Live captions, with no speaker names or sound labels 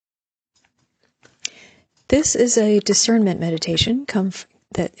This is a discernment meditation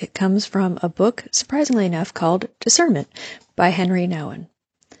that comes from a book, surprisingly enough, called Discernment by Henry Nouwen.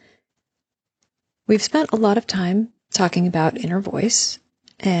 We've spent a lot of time talking about inner voice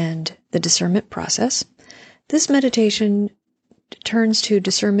and the discernment process. This meditation turns to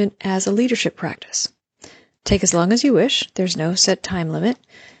discernment as a leadership practice. Take as long as you wish, there's no set time limit,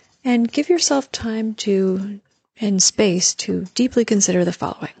 and give yourself time and space to deeply consider the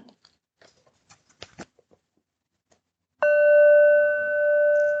following.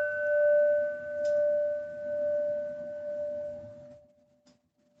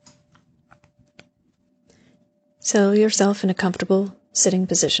 Settle yourself in a comfortable sitting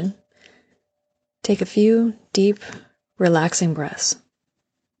position. Take a few deep, relaxing breaths.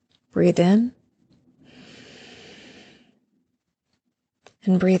 Breathe in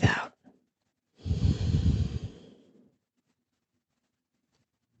and breathe out.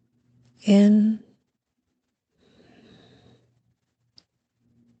 In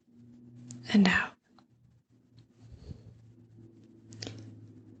and out.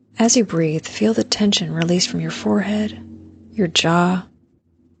 As you breathe, feel the tension release from your forehead, your jaw,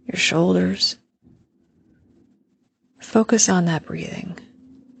 your shoulders. Focus on that breathing,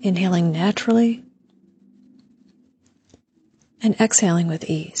 inhaling naturally and exhaling with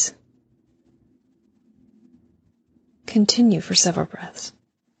ease. Continue for several breaths.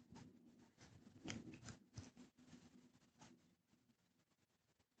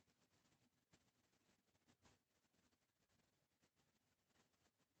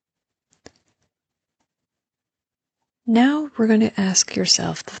 Now we're going to ask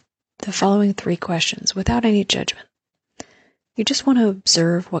yourself the following 3 questions without any judgment. You just want to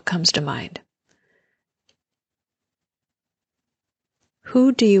observe what comes to mind.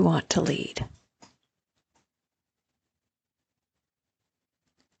 Who do you want to lead?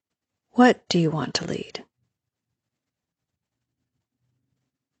 What do you want to lead?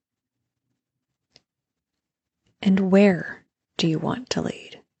 And where do you want to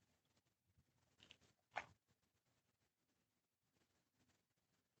lead?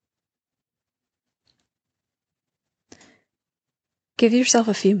 Give yourself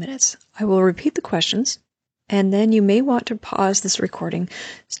a few minutes. I will repeat the questions, and then you may want to pause this recording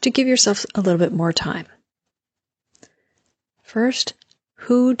to give yourself a little bit more time. First,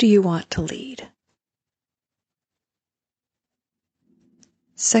 who do you want to lead?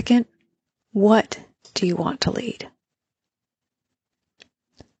 Second, what do you want to lead?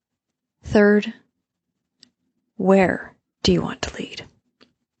 Third, where do you want to lead?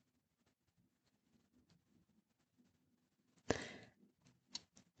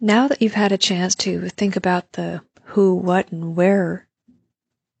 Now that you've had a chance to think about the who, what, and where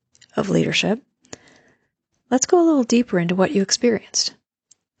of leadership, let's go a little deeper into what you experienced.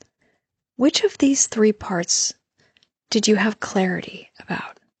 Which of these 3 parts did you have clarity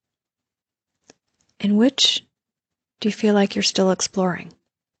about? And which do you feel like you're still exploring?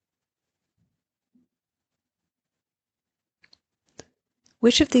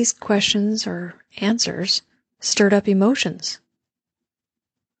 Which of these questions or answers stirred up emotions?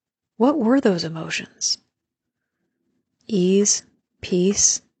 What were those emotions? Ease,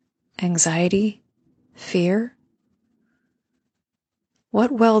 peace, anxiety, fear?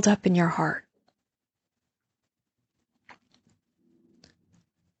 What welled up in your heart?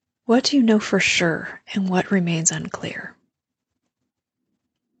 What do you know for sure and what remains unclear?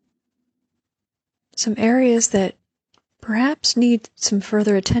 Some areas that perhaps need some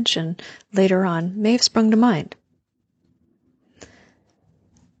further attention later on may have sprung to mind.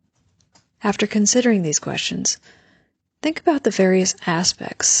 After considering these questions, think about the various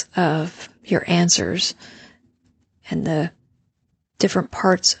aspects of your answers and the different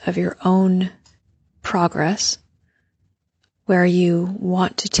parts of your own progress where you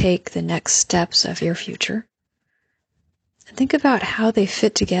want to take the next steps of your future. And think about how they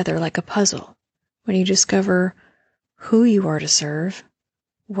fit together like a puzzle when you discover who you are to serve,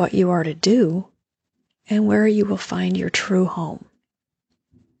 what you are to do, and where you will find your true home.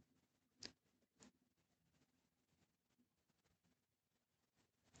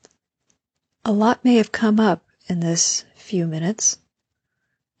 A lot may have come up in this few minutes.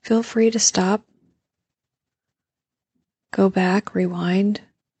 Feel free to stop, go back, rewind,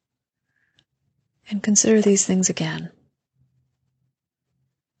 and consider these things again.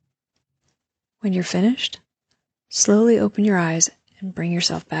 When you're finished, slowly open your eyes and bring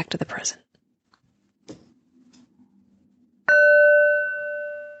yourself back to the present.